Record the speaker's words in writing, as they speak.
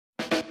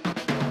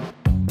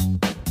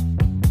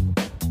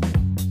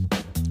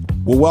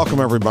Well, welcome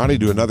everybody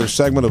to another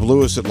segment of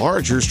Lewis at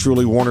Large. Yours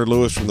truly, Warner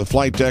Lewis from the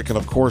flight deck, and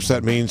of course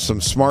that means some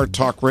smart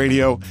talk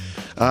radio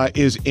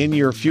is in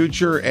your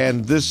future,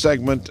 and this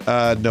segment,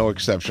 no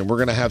exception. We're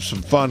going to have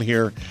some fun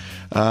here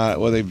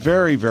with a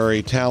very,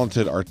 very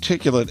talented,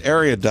 articulate,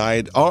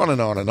 erudite, on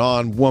and on and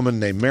on woman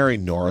named Mary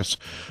Norris.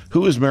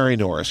 Who is Mary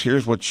Norris?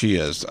 Here's what she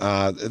is.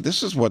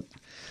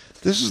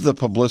 This is the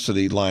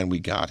publicity line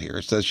we got here.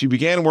 It says she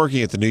began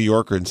working at the New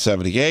Yorker in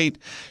 1978.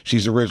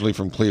 She's originally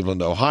from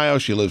Cleveland, Ohio.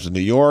 She lives in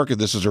New York,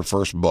 and this is her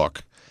first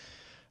book.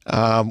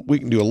 We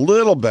can do a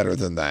little better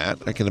than that.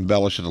 I can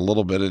embellish it a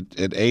little bit.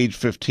 At age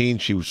 15,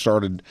 she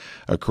started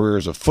a career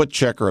as a foot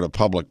checker at a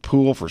public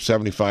pool for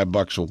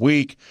 $75 a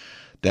week.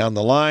 Down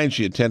the line,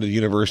 she attended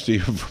University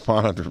of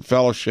Vermont under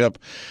fellowship,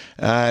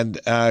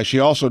 and she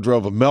also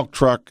drove a milk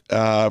truck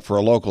for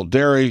a local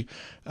dairy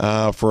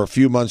for a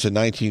few months in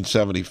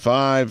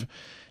 1975,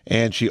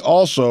 and she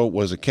also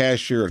was a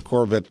cashier at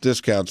Corvette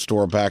discount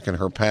store back in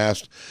her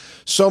past.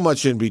 So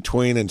much in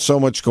between and so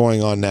much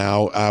going on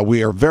now.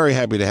 We are very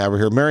happy to have her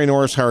here. Mary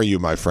Norris, how are you,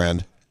 my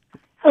friend?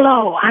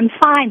 Hello, I'm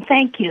fine,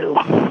 thank you.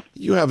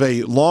 You have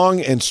a long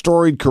and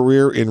storied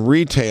career in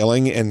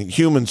retailing and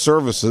human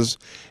services,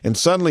 and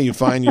suddenly you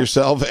find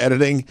yourself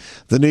editing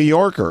The New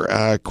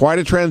Yorker. Quite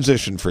a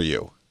transition for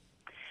you.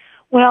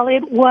 Well,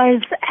 it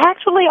was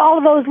actually all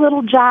of those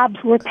little jobs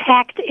were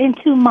packed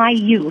into my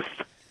youth.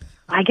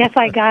 I guess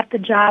I got the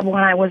job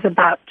when I was at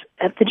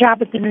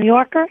the New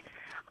Yorker.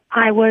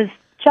 I was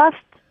just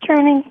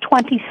turning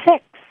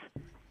 26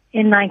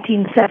 in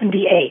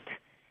 1978.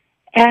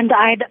 And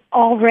I'd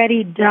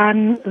already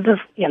done the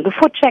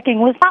foot checking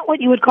was not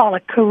what you would call a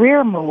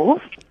career move.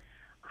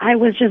 I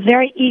was just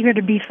very eager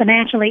to be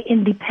financially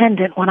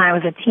independent when I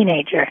was a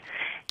teenager.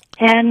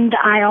 And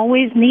I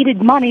always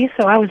needed money,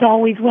 so I was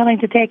always willing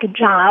to take a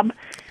job.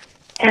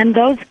 And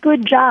those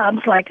good jobs,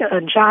 like a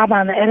job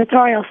on the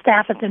editorial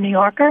staff at the New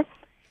Yorker,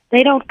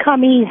 they don't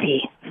come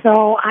easy.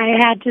 So I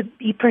had to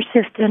be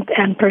persistent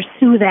and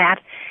pursue that.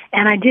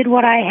 And I did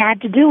what I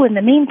had to do in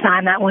the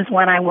meantime. That was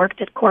when I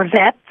worked at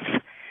Corvette's,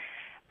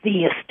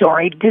 the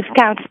storied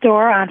discount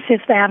store on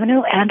Fifth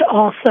Avenue, and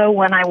also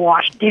when I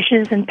washed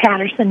dishes in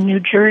Paterson, New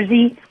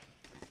Jersey.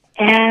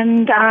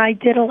 And I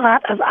did a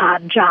lot of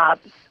odd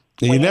jobs.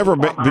 You never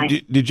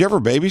did you ever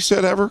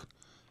babysit ever?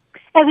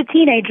 As a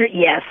teenager,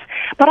 yes.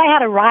 But I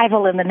had a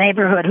rival in the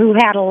neighborhood who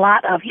had a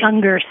lot of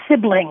younger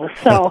siblings,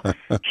 so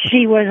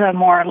she was a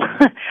more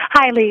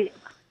highly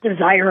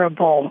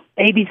desirable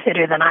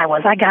babysitter than I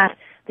was. I got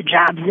the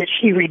jobs that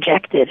she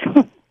rejected.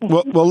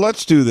 Well,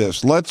 let's do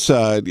this. Let's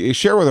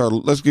share with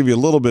let's give you a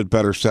little bit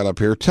better setup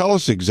here. Tell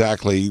us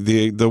exactly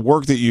the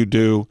work that you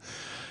do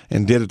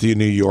and did at the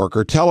New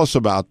Yorker. Tell us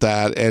about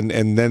that, and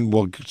then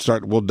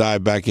we'll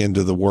dive back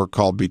into the work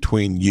called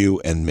Between You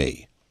and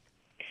Me.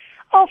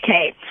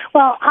 Okay.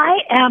 Well, I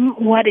am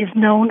what is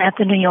known at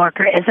the New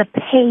Yorker as a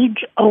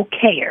page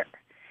okayer,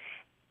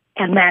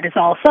 and that is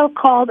also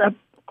called a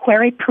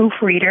query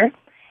proofreader.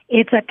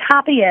 It's a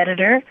copy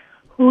editor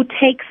who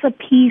takes a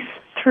piece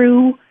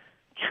through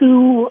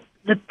to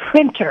the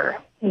printer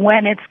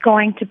when it's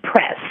going to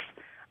press.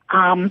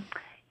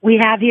 We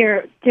have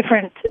here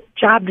different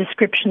job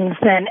descriptions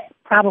than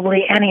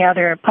probably any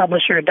other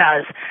publisher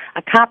does.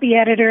 A copy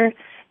editor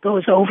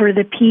goes over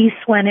the piece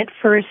when it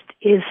first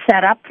is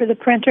set up for the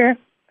printer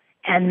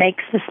and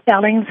makes the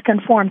spellings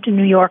conform to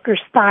New Yorker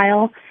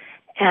style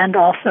and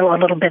also a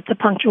little bit the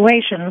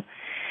punctuation.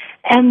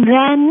 And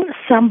then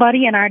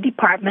somebody in our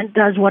department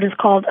does what is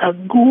called a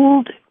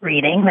Gould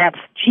reading. That's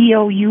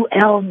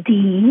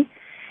Gould.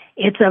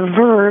 It's a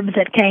verb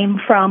that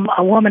came from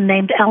a woman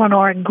named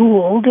Eleanor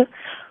Gould,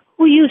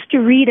 who used to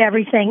read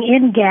everything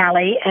in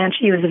galley, and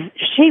she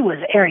was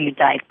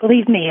erudite.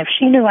 Believe me, if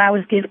she knew I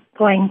was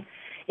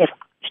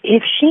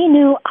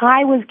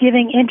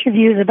giving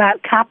interviews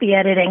about copy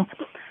editing,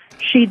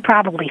 she'd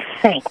probably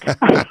faint.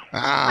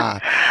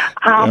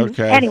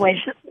 Okay. Anyways,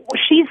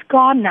 she's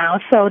gone now,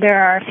 so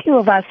there are a few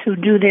of us who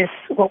do this,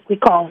 what we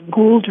call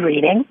Gould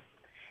reading,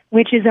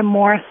 which is a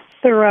more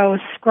thorough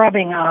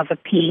scrubbing of a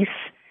piece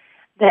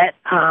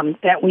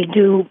that we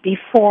do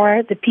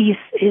before the piece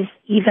is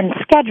even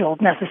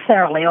scheduled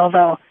necessarily,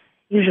 although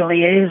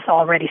usually it is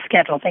already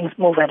scheduled. Things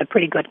move at a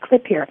pretty good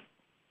clip here.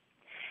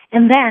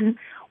 And then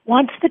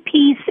once the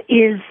piece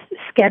is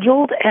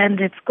scheduled and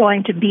it's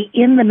going to be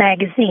in the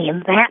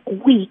magazine that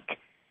week,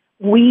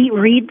 we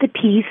read the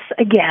piece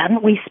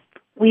again. We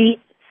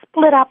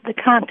split up the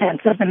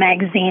contents of the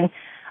magazine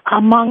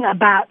among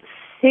about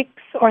 6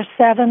 or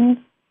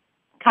 7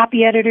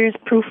 copy editors,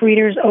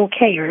 proofreaders,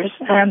 okayers,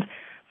 and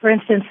for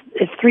instance,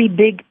 if 3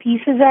 big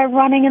pieces are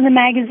running in the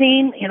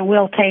magazine,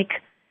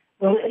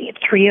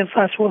 three of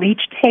us will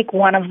each take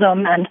one of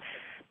them, and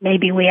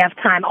maybe we have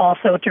time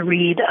also to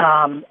read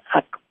a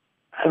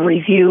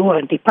review,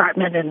 a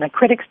department in the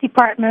critics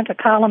department, a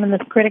column in the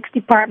critics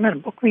department, a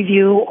book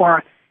review,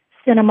 or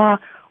cinema,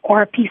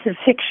 or a piece of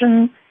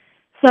fiction.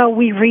 So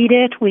we read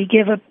it. We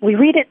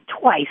read it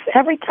twice.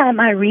 Every time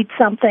I read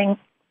something,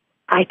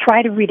 I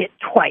try to read it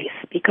twice,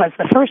 because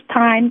the first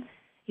time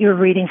you're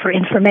reading for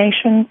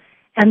information,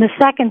 And the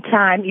second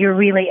time, you're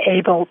really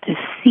able to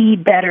see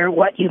better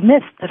what you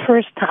missed the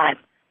first time.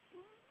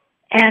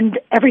 And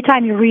every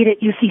time you read it,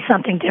 you see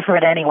something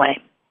different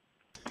anyway.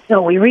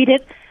 So we read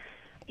it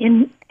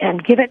and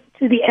give it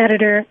to the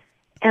editor,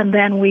 and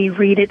then we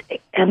read it,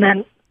 and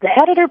then the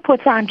editor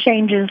puts on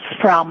changes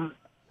from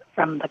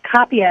the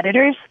copy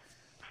editors,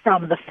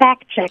 from the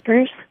fact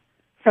checkers,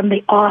 from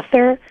the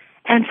author,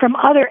 and from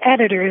other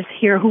editors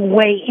here who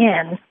weigh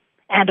in,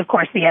 and of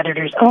course the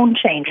editor's own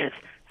changes.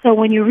 So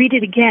when you read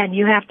it again,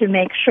 you have to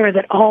make sure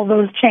that all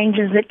those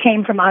changes that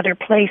came from other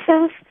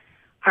places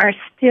are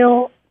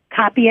still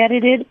copy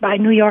edited by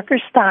New Yorker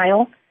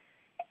style,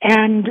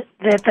 and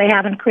that they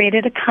haven't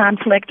created a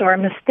conflict or a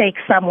mistake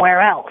somewhere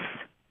else.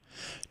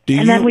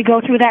 Then we go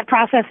through that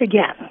process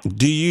again.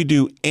 Do you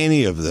do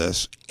any of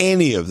this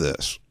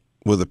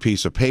with a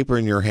piece of paper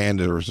in your hand,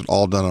 or is it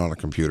all done on a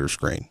computer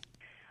screen?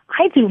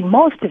 I do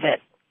most of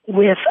it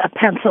with a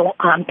pencil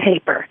on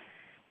paper.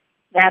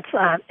 That's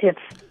it's.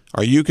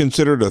 Are you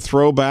considered a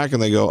throwback,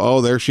 and they go, "Oh,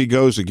 there she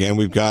goes again.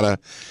 We've got to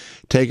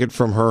take it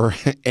from her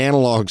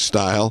analog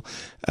style,"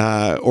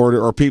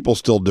 or are people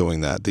still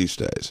doing that these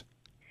days?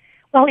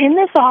 Well, in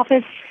this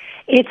office,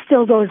 it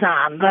still goes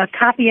on. The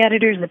copy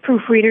editors, the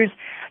proofreaders,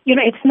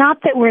 it's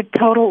not that we're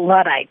total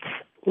Luddites.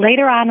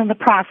 Later on in the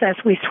process,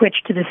 we switch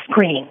to the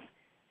screen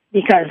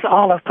because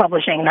all of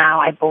publishing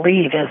now, I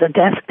believe, is a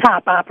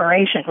desktop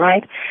operation,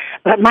 right?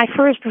 But my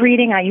first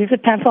reading, I use a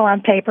pencil on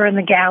paper in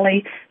the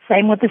galley.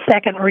 Same with the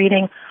second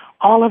reading.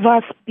 All of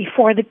us,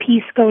 before the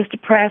piece goes to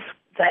press,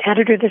 the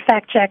editor, the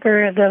fact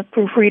checker, the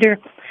proofreader,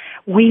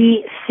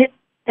 we sit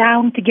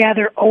down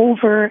together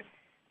over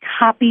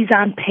copies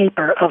on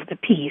paper of the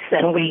piece,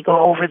 and we go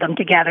over them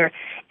together.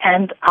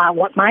 And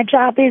what my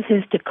job is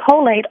to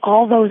collate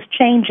all those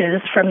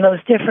changes from those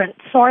different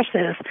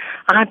sources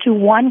onto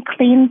one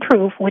clean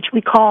proof, which we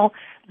call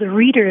the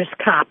reader's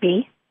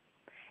copy.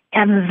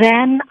 And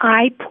then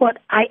I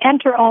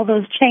enter all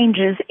those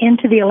changes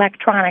into the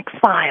electronic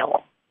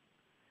file.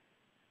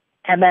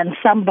 And then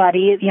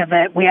somebody,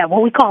 we have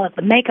what we call it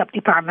the makeup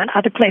department.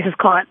 Other places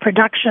call it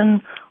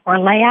production or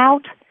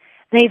layout.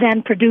 They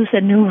then produce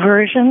a new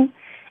version.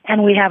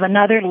 And we have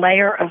another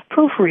layer of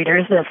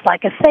proofreaders that's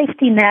like a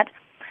safety net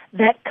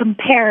that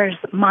compares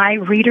my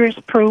reader's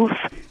proof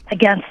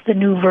against the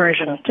new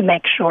version to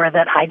make sure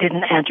that I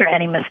didn't enter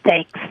any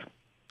mistakes.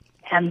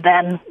 And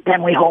then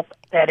we hope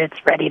that it's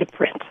ready to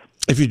print.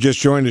 If you just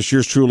joined us,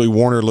 yours truly,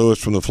 Warner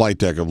Lewis from the flight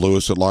deck of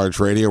Lewis at Large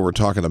Radio. We're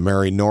talking to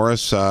Mary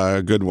Norris,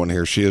 a good one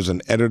here. She is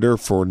an editor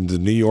for the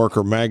New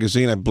Yorker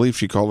magazine. I believe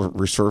she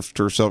referred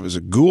to herself as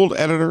a Gould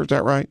editor. Is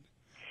that right?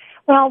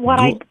 Well,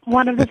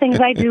 one of the things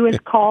I do is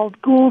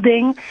called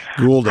Goulding.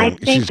 Goulding. I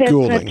think that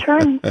Goulding. The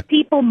term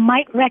people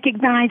might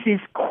recognize is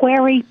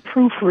query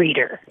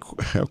proofreader.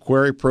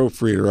 Query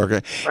proofreader,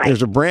 okay. Right.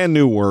 There's a brand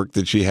new work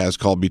that she has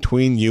called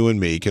Between You and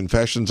Me,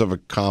 Confessions of a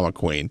Comma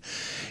Queen.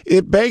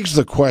 It begs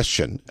the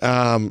question,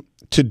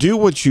 to do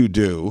what you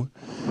do,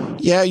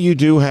 yeah, you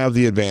do have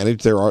the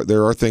advantage. There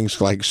are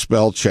things like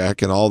spell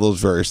check and all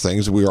those various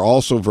things. We are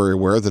also very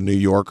aware the New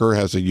Yorker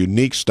has a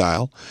unique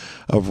style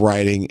of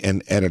writing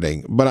and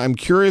editing. But I'm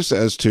curious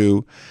as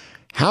to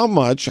how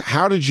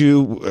did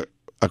you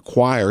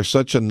acquire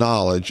such a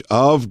knowledge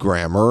of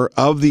grammar,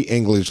 of the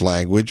English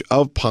language,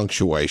 of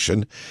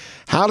punctuation?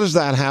 How does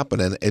that happen?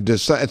 And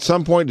at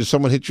some point, does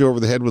someone hit you over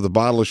the head with a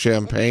bottle of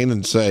champagne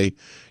and say,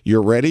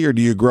 you're ready, or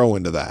do you grow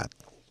into that?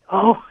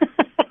 Oh,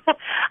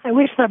 I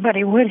wish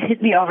somebody would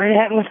hit me over the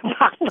head with a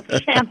bottle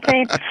of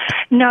champagne.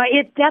 No,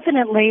 it's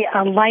definitely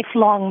a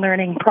lifelong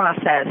learning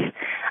process.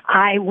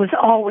 I was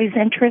always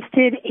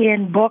interested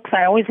in books.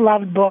 I always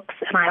loved books,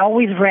 and I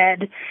always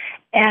read.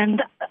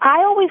 And I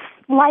always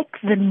like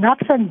the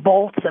nuts and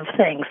bolts of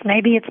things.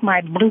 Maybe it's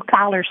my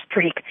blue-collar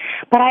streak.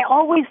 But I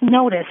always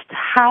noticed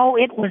how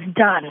it was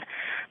done.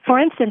 For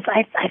instance,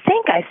 I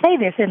think I say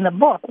this in the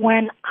book,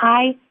 when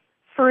I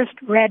first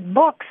read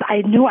books,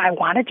 I knew I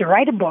wanted to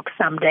write a book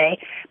someday,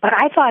 but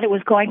I thought it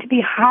was going to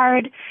be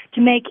hard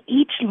to make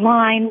each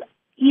line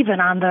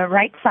even on the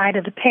right side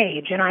of the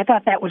page, and I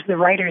thought that was the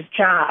writer's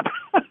job,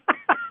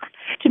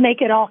 to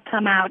make it all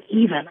come out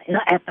even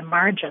at the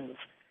margins.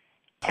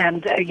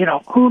 And,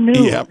 who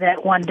knew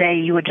that one day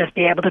you would just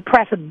be able to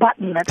press a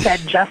button that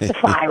said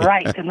justify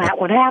right, and that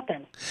would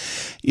happen.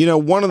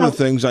 One of the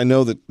things I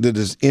know that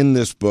is in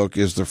this book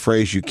is the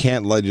phrase, you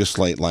can't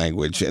legislate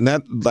language. And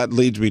that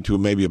leads me to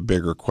maybe a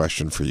bigger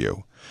question for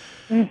you.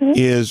 Mm-hmm.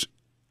 Is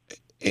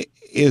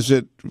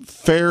it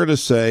fair to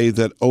say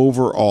that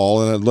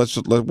overall, and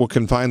we'll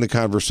confine the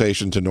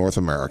conversation to North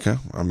America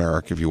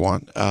if you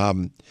want,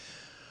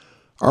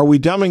 are we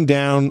dumbing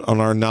down on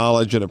our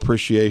knowledge and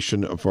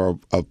appreciation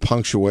of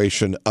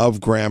punctuation,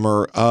 of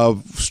grammar,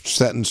 of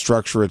sentence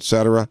structure,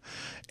 etc.?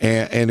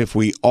 And if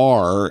we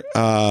are,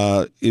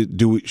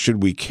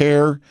 should we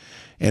care?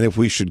 And if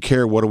we should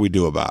care, what do we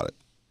do about it?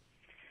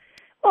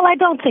 Well, I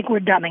don't think we're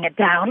dumbing it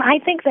down. I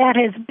think that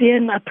has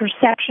been a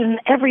perception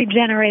every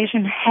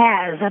generation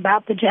has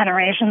about the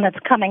generation that's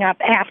coming up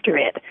after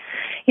it.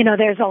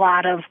 There's a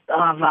lot of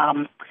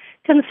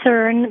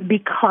concern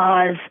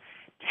because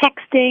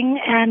texting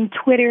and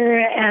Twitter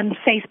and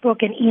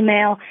Facebook and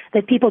email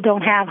that people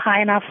don't have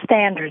high enough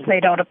standards. They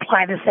don't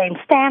apply the same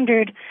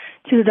standard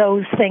to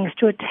those things,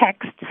 to a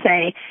text,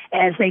 say,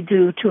 as they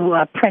do to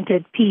a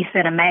printed piece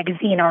in a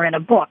magazine or in a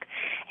book.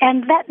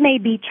 And that may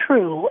be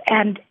true,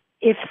 and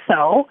if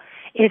so,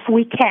 if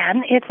we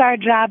can, it's our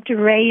job to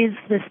raise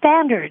the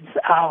standards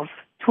of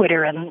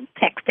Twitter and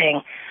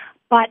texting.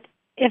 But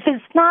if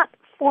it's not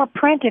for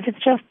print, if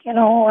it's just,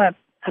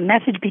 a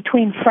message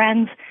between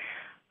friends,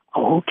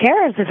 who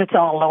cares if it's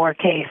all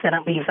lowercase and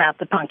it leaves out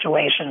the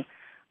punctuation?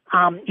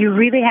 You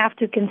really have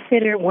to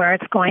consider where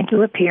it's going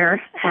to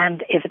appear,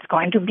 and if it's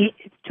going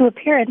to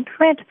appear in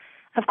print,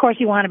 of course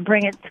you want to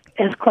bring it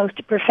as close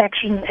to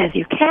perfection as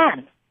you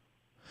can.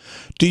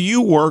 Do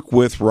you work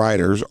with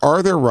writers?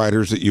 Are there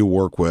writers that you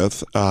work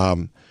with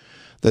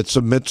that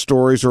submit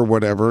stories or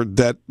whatever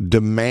that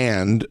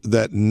demand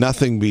that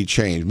nothing be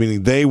changed,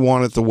 meaning they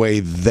want it the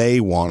way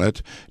they want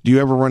it? Do you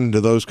ever run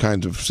into those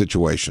kinds of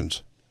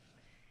situations?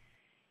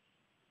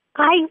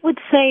 I would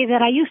say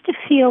that I used to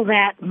feel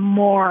that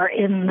more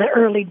in the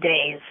early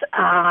days.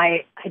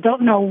 I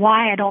don't know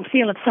why I don't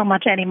feel it so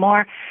much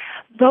anymore.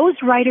 Those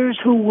writers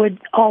who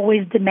would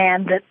always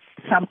demand that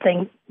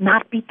something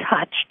not be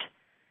touched,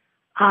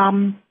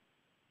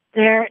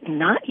 they're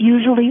not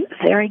usually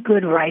very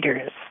good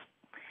writers.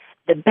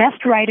 The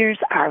best writers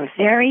are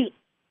very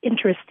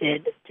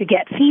interested to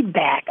get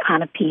feedback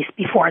on a piece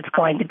before it's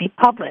going to be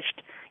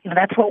published.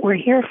 That's what we're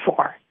here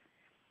for.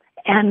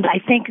 And I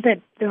think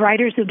that the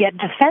writers who get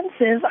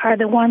defensive are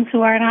the ones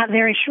who are not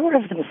very sure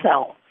of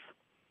themselves.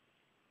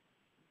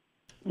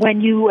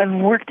 When you have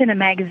worked in a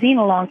magazine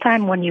a long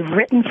time, when you've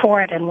written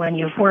for it and when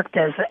you've worked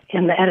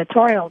in the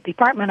editorial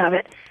department of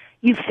it,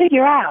 you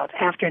figure out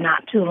after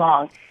not too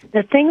long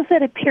that things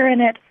that appear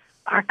in it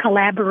are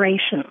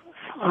collaborations.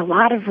 A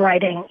lot of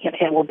writing,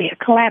 it will be a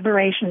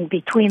collaboration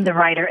between the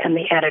writer and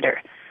the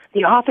editor.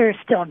 The author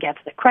still gets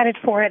the credit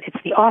for it.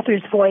 It's the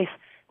author's voice.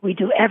 We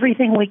do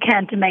everything we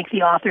can to make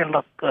the author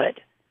look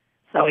good.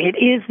 So it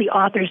is the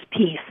author's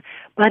piece,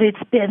 but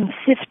it's been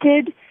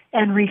sifted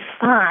and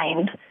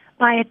refined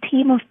by a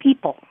team of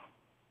people.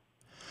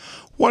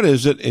 What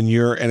is it in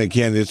your, and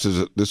again, this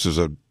is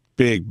a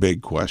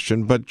big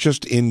question, but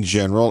just in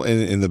general,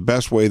 in the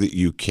best way that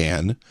you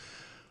can,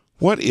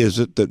 what is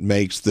it that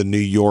makes the New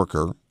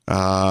Yorker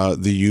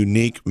the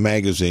unique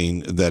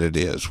magazine that it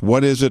is?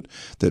 What is it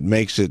that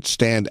makes it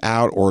stand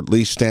out or at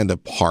least stand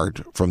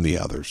apart from the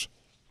others?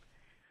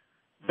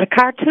 The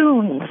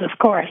cartoons, of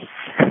course.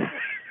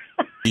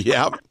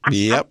 Yep.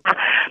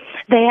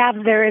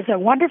 There is a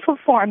wonderful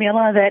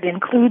formula that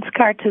includes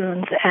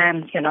cartoons,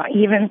 and,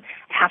 even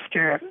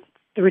after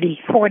 30,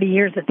 40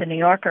 years at the New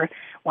Yorker,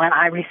 when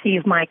I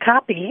receive my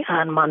copy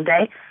on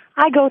Monday,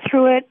 I go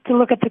through it to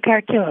look at the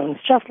cartoons,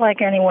 just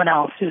like anyone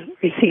else who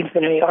receives the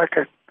New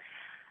Yorker.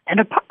 And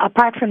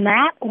apart from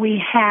that,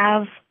 we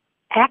have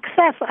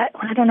access.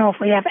 I don't know if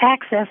we have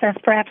access, that's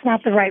perhaps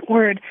not the right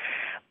word,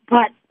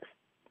 but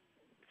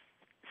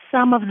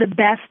some of the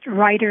best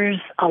writers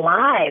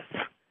alive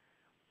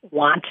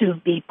want to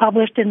be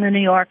published in the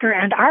New Yorker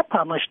and are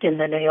published in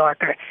the New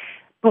Yorker,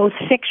 both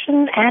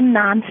fiction and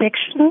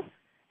nonfiction,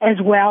 as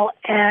well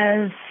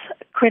as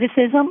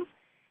criticism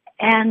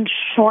and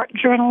short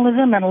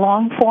journalism and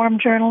long-form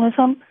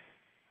journalism.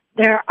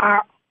 There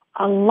are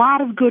a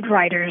lot of good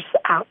writers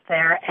out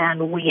there,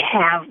 and we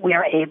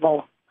are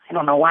able, I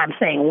don't know why I'm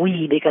saying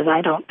we because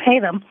I don't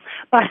pay them,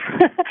 but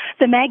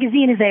the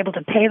magazine is able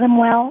to pay them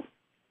well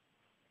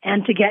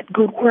and to get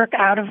good work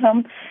out of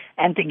them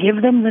and to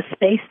give them the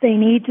space they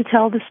need to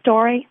tell the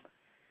story.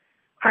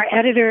 Our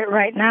editor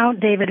right now,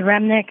 David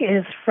Remnick,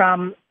 is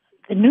from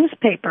the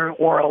newspaper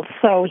world,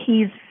 so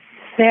he's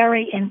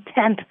very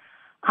intent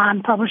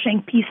on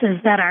publishing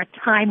pieces that are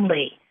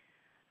timely.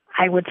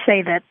 I would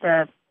say that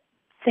the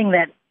thing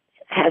that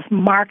has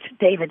marked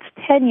David's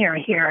tenure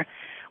here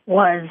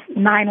was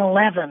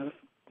 9/11,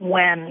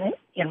 when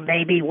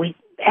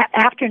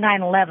after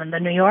 9/11, the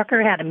New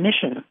Yorker had a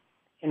mission.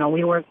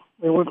 We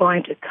were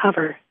going to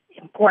cover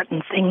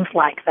important things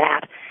like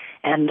that,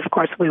 and of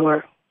course we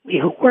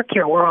who work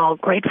here, we're all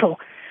grateful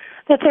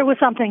that there was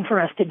something for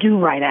us to do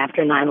right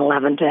after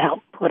 9/11 to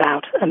help put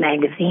out a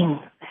magazine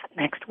that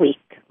next week.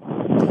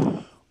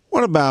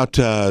 What about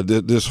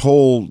this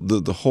whole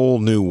the whole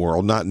new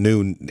world? Not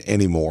new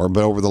anymore,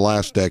 but over the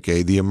last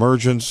decade, the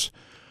emergence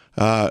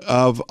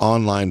of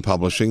online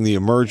publishing, the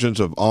emergence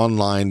of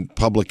online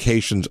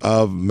publications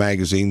of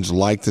magazines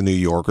like the New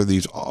Yorker,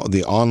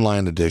 the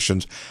online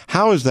editions.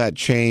 How has that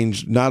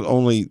changed not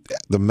only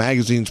the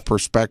magazine's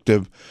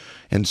perspective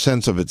and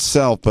sense of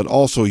itself, but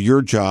also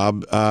your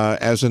job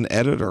as an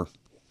editor?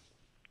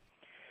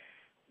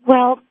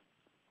 Well,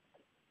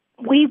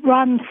 we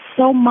run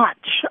so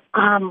much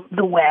on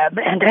the web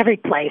and every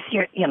place.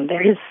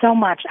 There is so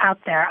much out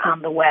there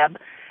on the web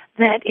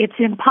that it's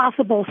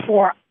impossible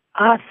for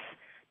us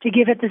to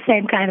give it the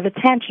same kind of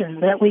attention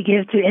that we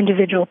give to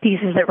individual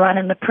pieces that run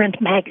in the print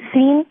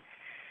magazine.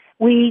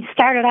 We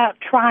started out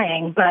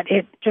trying, but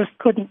it just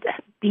couldn't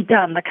be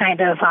done. The kind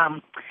of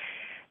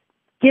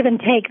give and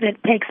take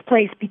that takes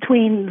place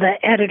between the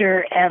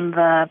editor and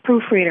the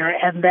proofreader,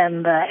 and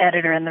then the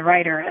editor and the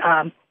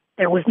writer.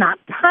 There was not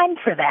time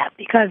for that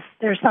because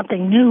there's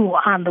something new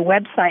on the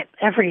website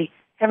every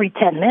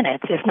 10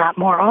 minutes, if not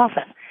more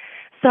often.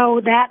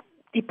 So that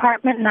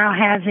department now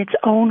has its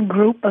own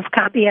group of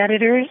copy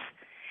editors,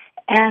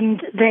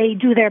 and they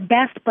do their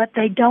best, but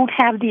they don't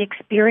have the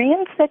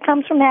experience that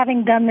comes from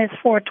having done this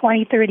for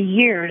 20, 30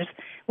 years,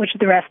 which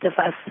the rest of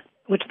us,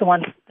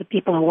 the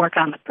people who work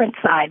on the print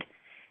side,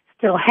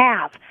 still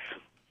have.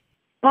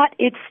 But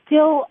it's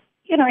still,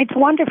 it's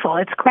wonderful.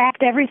 It's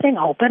cracked everything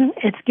open.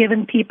 It's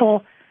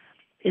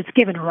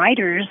given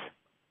writers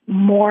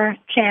more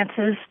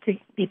chances to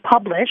be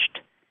published,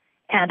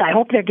 and I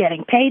hope they're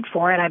getting paid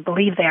for it. I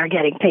believe they are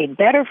getting paid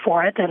better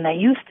for it than they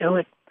used to.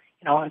 It's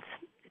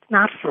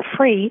not for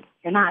free.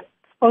 You're not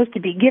supposed to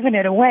be giving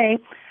it away.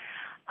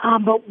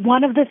 But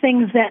one of the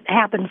things that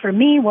happened for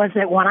me was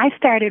that when I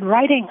started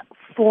writing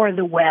for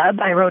the web,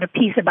 I wrote a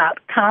piece about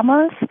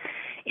commas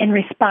in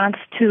response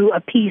to a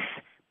piece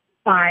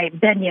by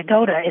Ben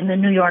Yagoda in the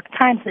New York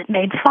Times that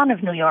made fun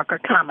of New Yorker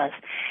commas.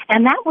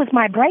 And that was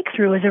my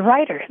breakthrough as a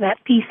writer,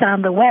 that piece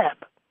on the web.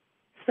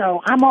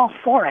 So I'm all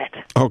for it.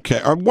 Okay.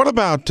 What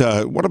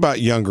about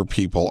younger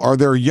people? Are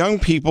there young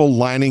people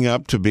lining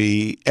up to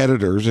be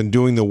editors and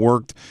doing the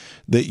work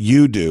that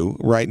you do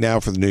right now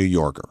for the New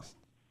Yorker?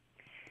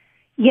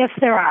 Yes,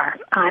 there are.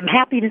 I'm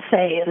happy to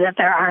say that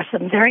there are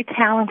some very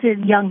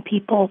talented young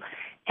people,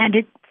 and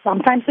it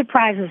sometimes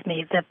surprises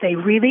me that they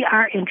really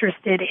are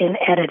interested in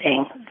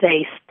editing.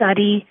 They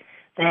study.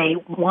 They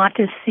want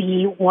to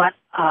see what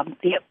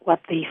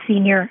the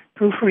senior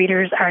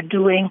proofreaders are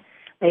doing.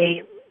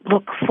 They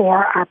look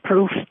for our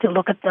proofs to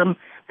look at them.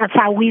 That's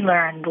how we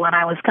learned when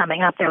I was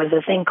coming up. There was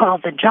a thing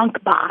called the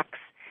junk box.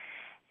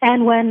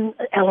 And when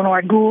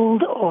Eleanor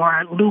Gould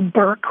or Lou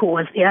Burke, who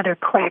was the other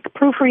crack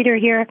proofreader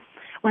here,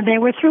 when they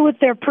were through with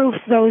their proofs,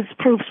 those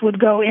proofs would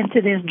go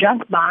into this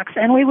junk box,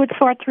 and we would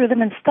sort through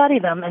them and study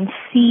them and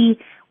see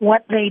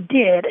what they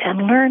did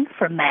and learn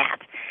from that.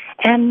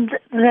 And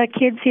the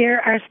kids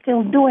here are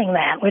still doing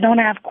that. We don't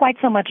have quite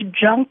so much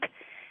junk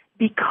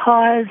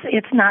because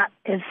it's not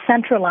as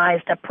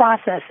centralized a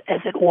process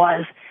as it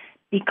was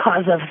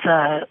because of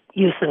the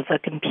use of the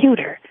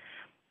computer.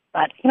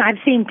 But, I've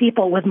seen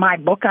people with my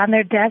book on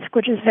their desk,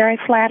 which is very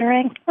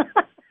flattering,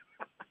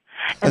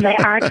 and they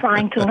are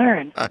trying to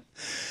learn.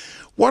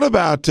 What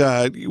about,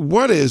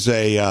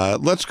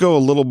 let's go a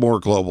little more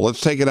global.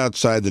 Let's take it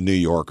outside the New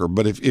Yorker.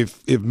 But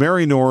if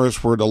Mary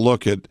Norris were to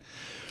look at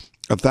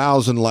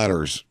 1,000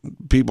 letters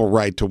people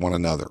write to one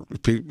another,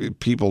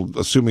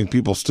 assuming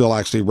people still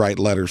actually write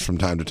letters from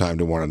time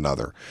to one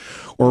another,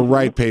 or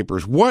write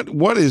papers,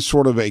 what is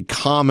sort of a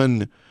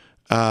common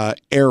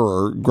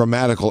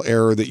grammatical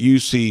error that you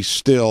see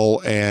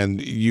still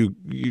and you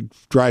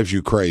drives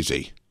you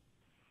crazy?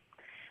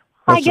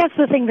 I guess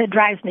the thing that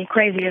drives me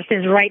craziest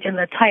is right in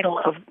the title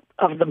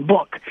of the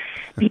book,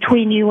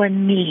 Between You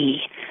and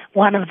Me.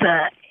 One of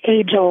the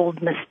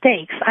age-old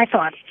mistakes, I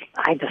thought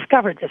I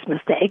discovered this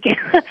mistake,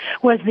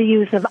 was the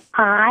use of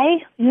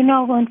I.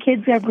 When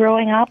kids are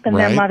growing up and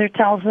Right. their mother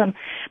tells them,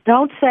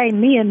 don't say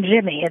me and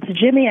Jimmy, it's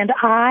Jimmy and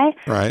I.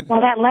 Right.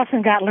 Well, that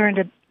lesson got learned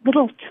a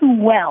little too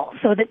well,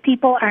 so that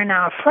people are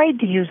now afraid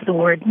to use the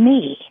word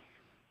me.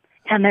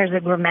 And there's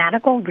a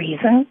grammatical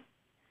reason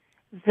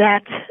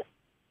that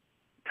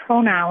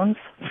pronouns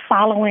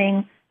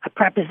following a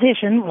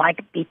preposition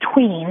like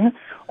between,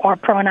 or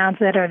pronouns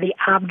that are the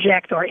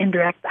object or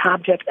indirect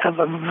object of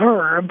a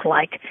verb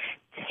like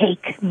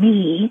take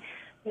me,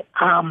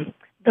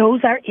 those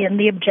are in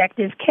the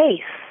objective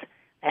case.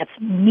 That's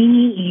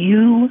me,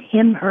 you,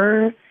 him,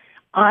 her,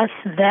 us,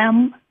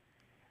 them.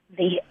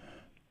 The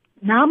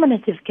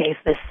nominative case,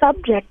 the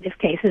subjective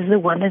case, is the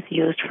one that's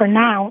used for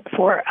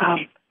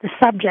the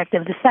subject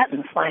of the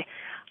sentence. Like,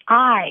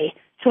 I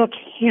took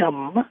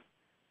him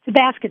to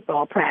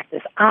basketball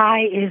practice.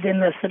 I is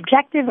in the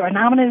subjective or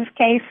nominative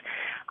case.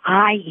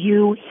 I,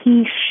 you,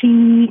 he,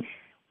 she,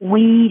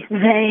 we,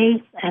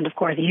 they, and of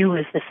course you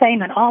is the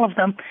same in all of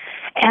them.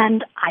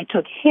 And I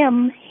took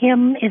him.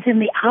 Him is in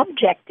the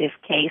objective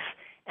case,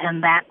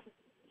 and that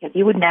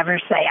you would never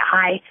say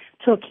I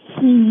took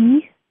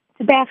he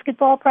to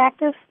basketball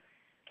practice.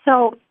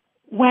 So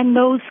when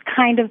those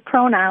kind of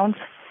pronouns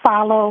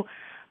follow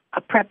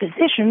a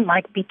preposition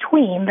like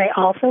between, they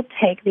also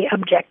take the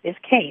objective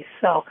case.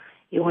 So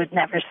you would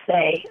never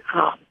say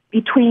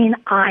between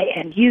I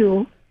and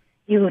you.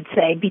 You would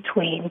say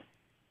between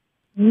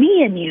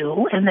me and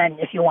you, and then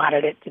if you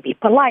wanted it to be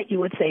polite, you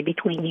would say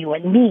between you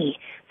and me.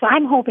 So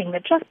I'm hoping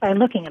that just by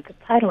looking at the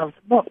title of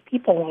the book,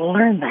 people will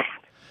learn that.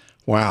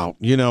 Wow.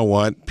 You know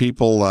what?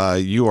 People,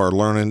 you are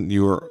learning.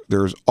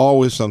 There's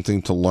always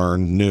something to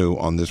learn new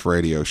on this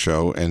radio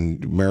show,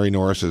 and Mary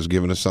Norris has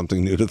given us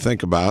something new to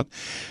think about.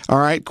 All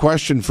right,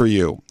 question for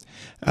you.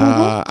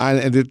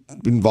 And it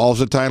involves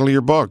the title of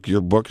your book.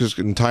 Your book is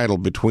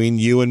entitled Between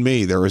You and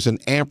Me. There is an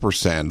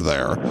ampersand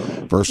there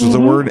versus the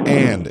word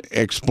and.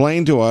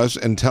 Explain to us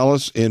and tell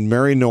us in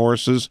Mary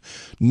Norris's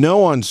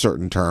no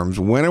uncertain terms,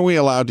 when are we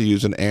allowed to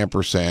use an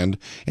ampersand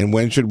and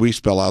when should we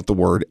spell out the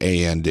word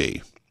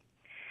A-N-D?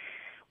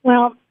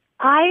 Well,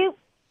 I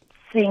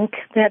think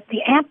that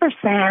the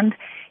ampersand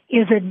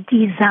is a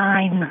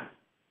design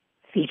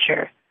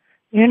feature.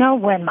 You know,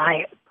 when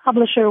my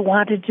publisher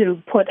wanted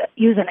to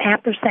use an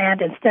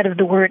ampersand instead of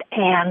the word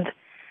and,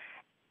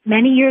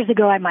 many years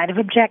ago I might have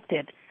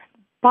objected,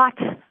 but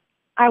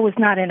I was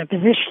not in a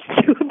position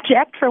to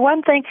object, for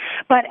one thing,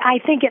 but I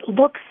think it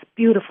looks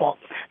beautiful.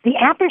 The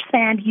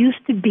ampersand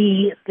used to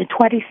be the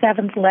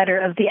 27th letter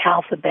of the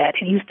alphabet.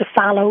 It used to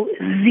follow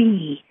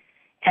Z,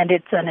 and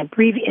it's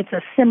it's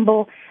a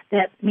symbol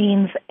that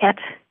means et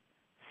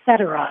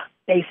cetera,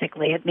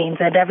 basically. It means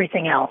and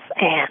everything else,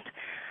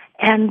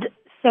 and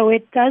so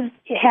it does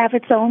have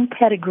its own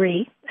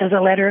pedigree as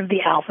a letter of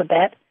the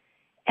alphabet,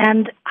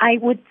 and I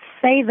would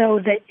say, though,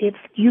 that its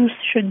use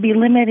should be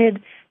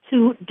limited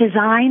to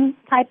design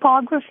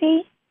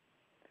typography,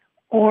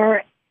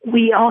 or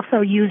we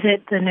also use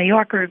it, the New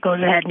Yorker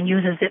goes ahead and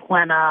uses it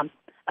when a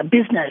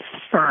business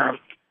firm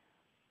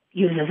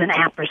uses an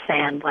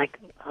ampersand, like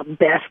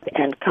Best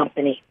and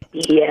Company,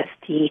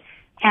 B-E-S-T,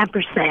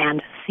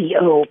 ampersand,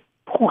 C-O,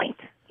 point,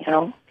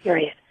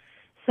 period.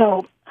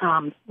 So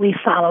we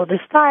follow the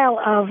style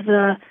of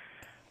the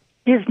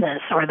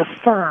business or the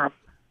firm,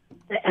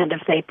 and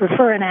if they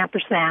prefer an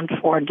ampersand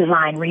for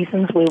design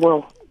reasons, we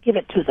will give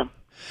it to them.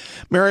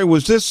 Mary,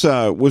 was this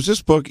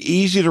book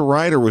easy to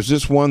write, or was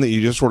this one that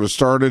you just sort of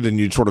started and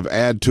you'd sort of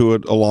add to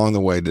it along the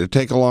way? Did it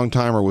take a long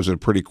time, or was it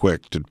pretty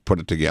quick to put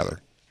it together?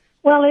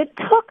 Well, it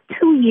took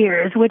 2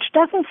 years, which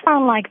doesn't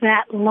sound like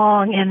that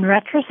long in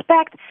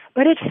retrospect,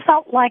 but it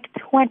felt like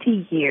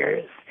 20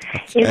 years.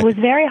 Okay. It was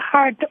very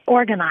hard to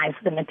organize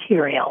the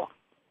material.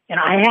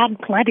 I had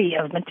plenty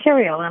of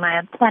material, and I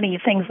had plenty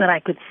of things that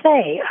I could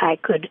say. I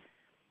could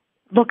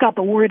look up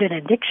a word in a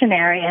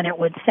dictionary, and it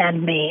would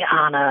send me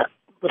on a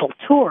little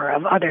tour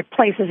of other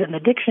places in the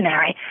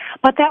dictionary,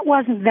 but that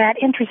wasn't that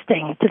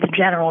interesting to the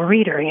general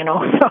reader,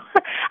 So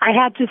I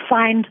had to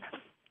find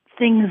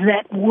things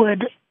that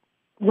would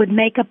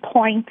make a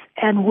point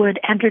and would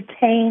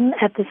entertain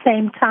at the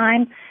same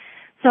time.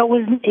 So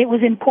it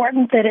was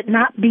important that it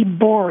not be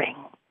boring.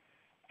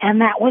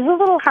 And that was a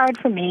little hard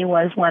for me,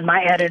 was when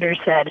my editor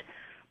said,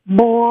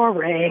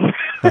 boring,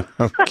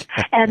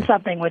 and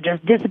something would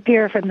just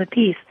disappear from the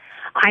piece.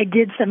 I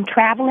did some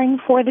traveling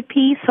for the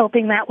piece,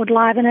 hoping that would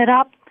liven it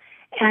up.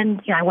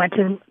 And I went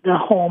to the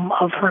home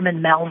of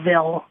Herman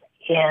Melville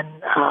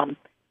in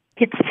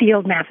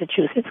Pittsfield,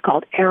 Massachusetts,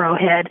 called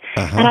Arrowhead.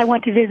 And I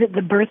went to visit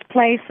the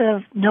birthplace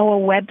of Noah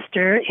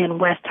Webster in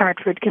West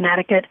Hartford,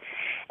 Connecticut.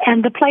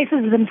 And the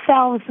places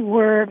themselves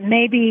were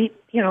maybe,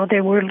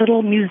 there were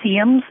little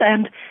museums,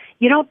 and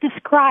you don't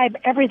describe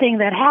everything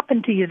that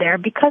happened to you there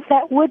because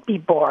that would be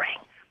boring.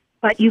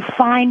 But you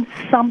find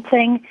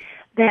something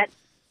that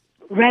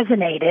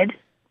resonates,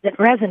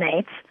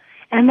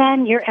 and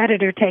then your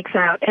editor takes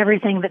out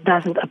everything that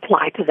doesn't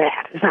apply to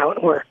that, is how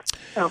it works.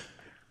 So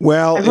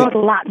I wrote a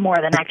lot more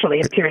than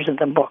actually appears in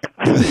the book.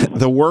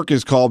 The work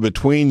is called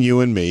Between You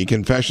and Me,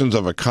 Confessions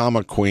of a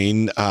Comma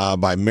Queen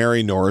by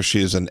Mary Norris.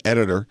 She is an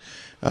editor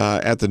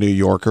at the New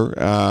Yorker.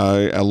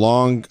 A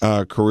long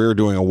career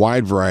doing a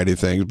wide variety of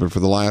things, but for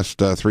the last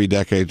 3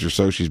 decades or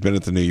so, she's been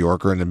at the New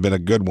Yorker and has been a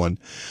good one.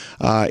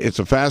 It's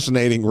a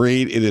fascinating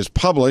read. It is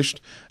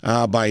published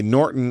by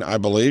Norton, I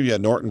believe. Yeah,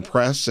 Norton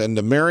Press.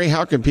 And Mary,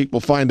 how can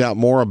people find out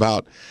more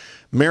about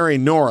Mary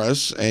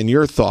Norris and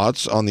your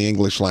thoughts on the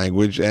English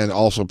language, and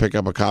also pick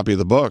up a copy of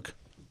the book?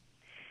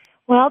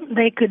 Well,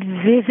 they could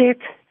visit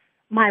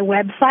my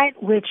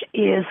website, which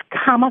is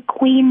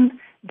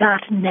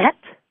commaqueen.net,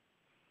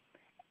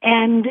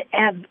 and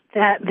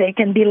that they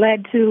can be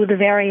led to the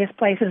various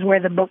places where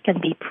the book can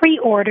be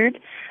pre-ordered.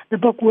 The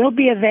book will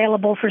be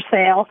available for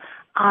sale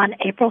on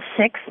April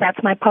 6th.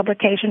 That's my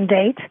publication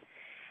date.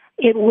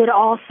 It would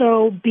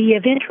also be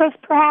of interest,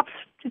 perhaps,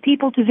 to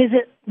people to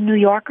visit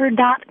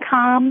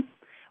newyorker.com,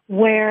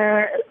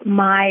 where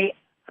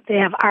they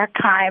have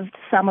archived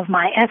some of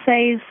my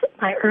essays,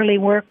 my early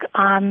work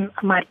on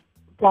my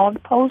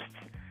blog posts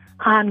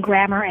on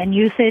grammar and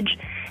usage,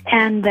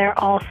 and they're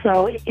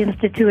also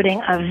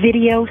instituting a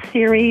video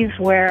series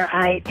where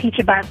I teach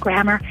about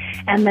grammar,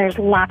 and there's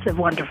lots of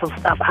wonderful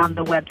stuff on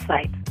the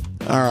website.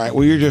 All right.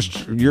 Well,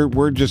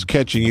 we're just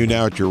catching you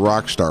now at your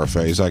rock star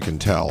phase, I can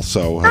tell.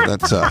 So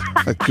that's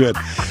good.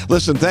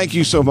 Listen, thank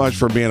you so much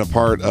for being a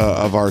part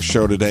of our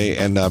show today,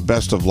 and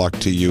best of luck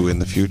to you in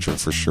the future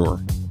for sure.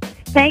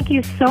 Thank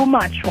you so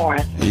much,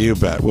 Warren. You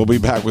bet. We'll be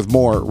back with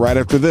more right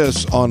after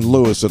this on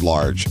Lewis at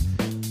Large.